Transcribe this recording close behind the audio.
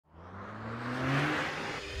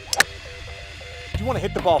you want to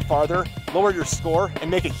hit the ball farther, lower your score,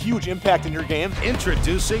 and make a huge impact in your game?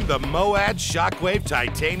 Introducing the MOAD Shockwave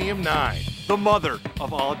Titanium 9. The mother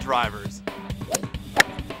of all drivers.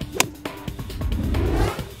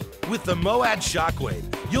 With the MOAD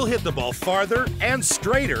Shockwave, you'll hit the ball farther and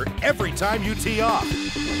straighter every time you tee off.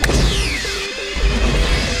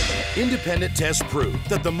 Independent tests prove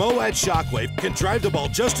that the MOAD Shockwave can drive the ball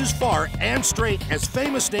just as far and straight as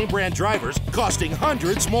famous name brand drivers, costing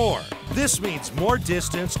hundreds more. This means more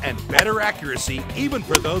distance and better accuracy, even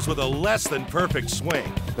for those with a less than perfect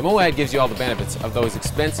swing. The MOAD gives you all the benefits of those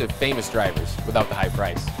expensive famous drivers without the high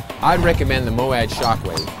price. I'd recommend the MOAD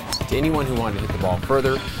Shockwave to anyone who wanted to hit the ball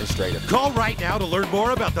further and straighter. Call right now to learn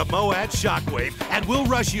more about the MOAD Shockwave, and we'll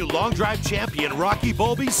rush you long drive champion Rocky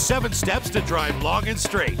Bowlby's 7 steps to drive long and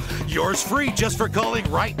straight. Yours free just for calling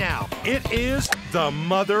right now. It is the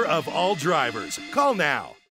mother of all drivers. Call now.